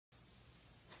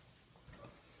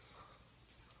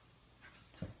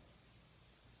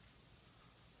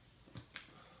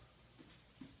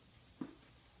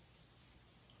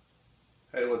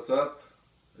what's up?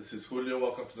 This is Julio.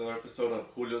 Welcome to another episode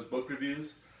of Julio's Book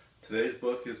Reviews. Today's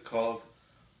book is called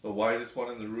The Wisest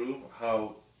One in the Room,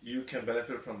 How You Can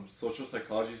Benefit from Social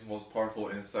Psychology's Most Powerful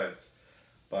Insights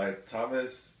by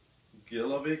Thomas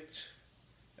Gilovich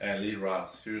and Lee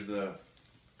Ross. Here's the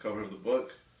cover of the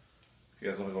book. If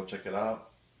you guys want to go check it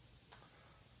out.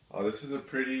 This is a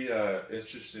pretty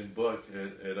interesting book.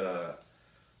 It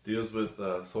deals with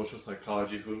social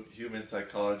psychology, human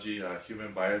psychology,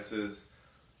 human biases.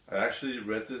 I actually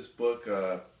read this book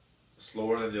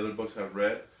slower than the other books I've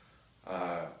read.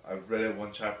 I've read it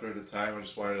one chapter at a time. I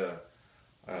just wanted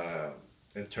to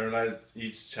internalize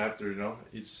each chapter,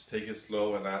 take it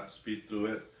slow and not speed through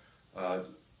it.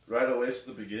 Right away to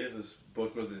the beginning, this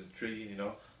book was intriguing,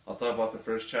 I'll talk about the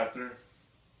first chapter,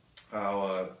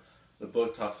 how the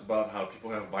book talks about how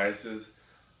people have biases,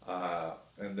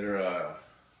 and they're,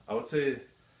 I would say,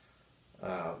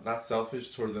 not selfish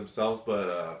toward themselves,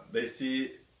 but they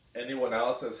see anyone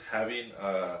else as having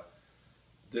a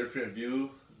different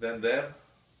view than them,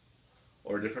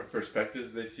 or different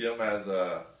perspectives. They see them as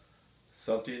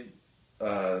something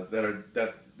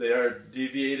that they are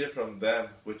deviated from them,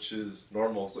 which is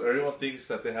normal. So everyone thinks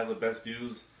that they have the best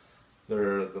views,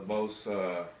 they're the most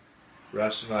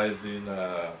rationalizing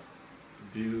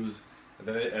views, and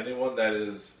then anyone that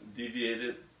is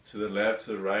deviated to the left,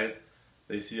 to the right,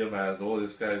 they see them as, oh,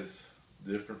 this guy's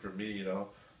different from me,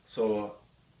 So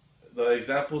the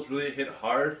examples really hit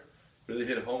hard, really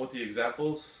hit home with the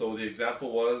examples. So the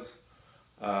example was,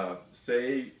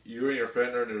 say you and your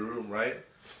friend are in a room, right?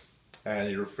 And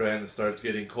your friend starts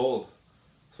getting cold.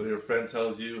 So your friend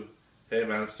tells you, hey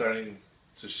man, I'm starting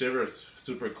to shiver, it's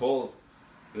super cold.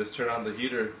 Just turn on the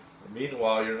heater.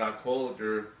 Meanwhile, you're not cold,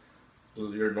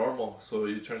 you're normal. So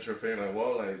you turn to your friend like,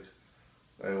 well, like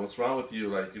what's wrong with you?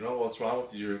 Like, what's wrong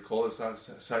with you? You're cold,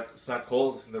 it's not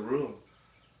cold in the room.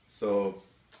 So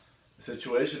the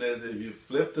situation is, if you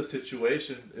flip the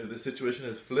situation, if the situation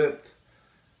is flipped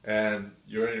and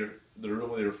you're in the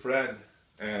room with your friend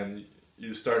and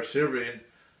you start shivering,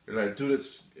 you're like, dude,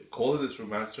 it's cold in this room,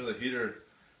 man, let's turn the heater.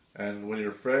 And when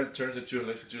your friend turns at you and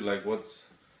looks at you like,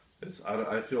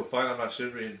 I feel fine, I'm not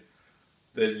shivering,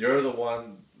 then you're the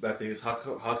one that thinks, how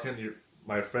can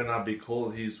my friend not be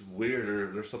cold? He's weird,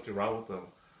 or there's something wrong with him.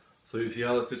 So you see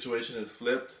how the situation is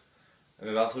flipped. And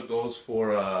it also goes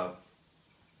for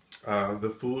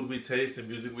the food we taste and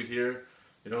music we hear.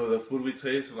 The food we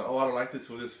taste, like, oh, I don't like this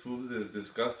food is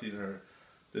disgusting, or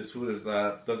this food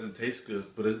doesn't taste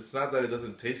good. But it's not that it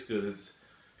doesn't taste good, it's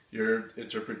your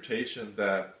interpretation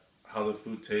that how the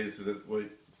food tastes,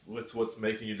 what's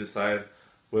making you decide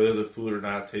whether the food or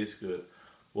not tastes good.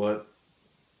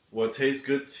 What tastes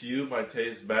good to you might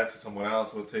taste bad to someone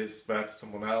else. What tastes bad to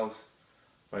someone else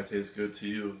might taste good to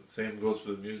you. Same goes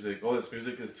for the music. Oh, this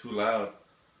music is too loud.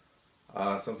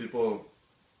 Some people,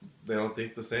 they don't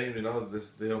think the same, they don't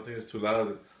think it's too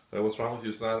loud. Like, what's wrong with you?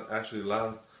 It's not actually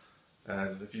loud.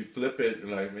 And if you flip it,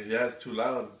 you're like, yeah, it's too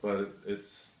loud, but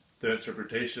it's the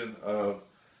interpretation of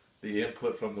the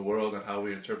input from the world and how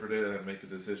we interpret it and make a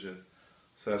decision.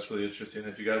 So that's really interesting.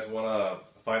 If you guys want to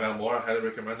find out more, I highly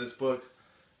recommend this book.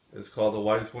 It's called The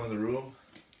Wisest One in the Room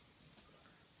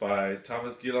by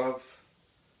Thomas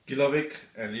Gilovich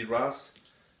and Lee Ross.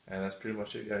 And that's pretty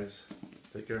much it, guys.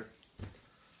 Take care.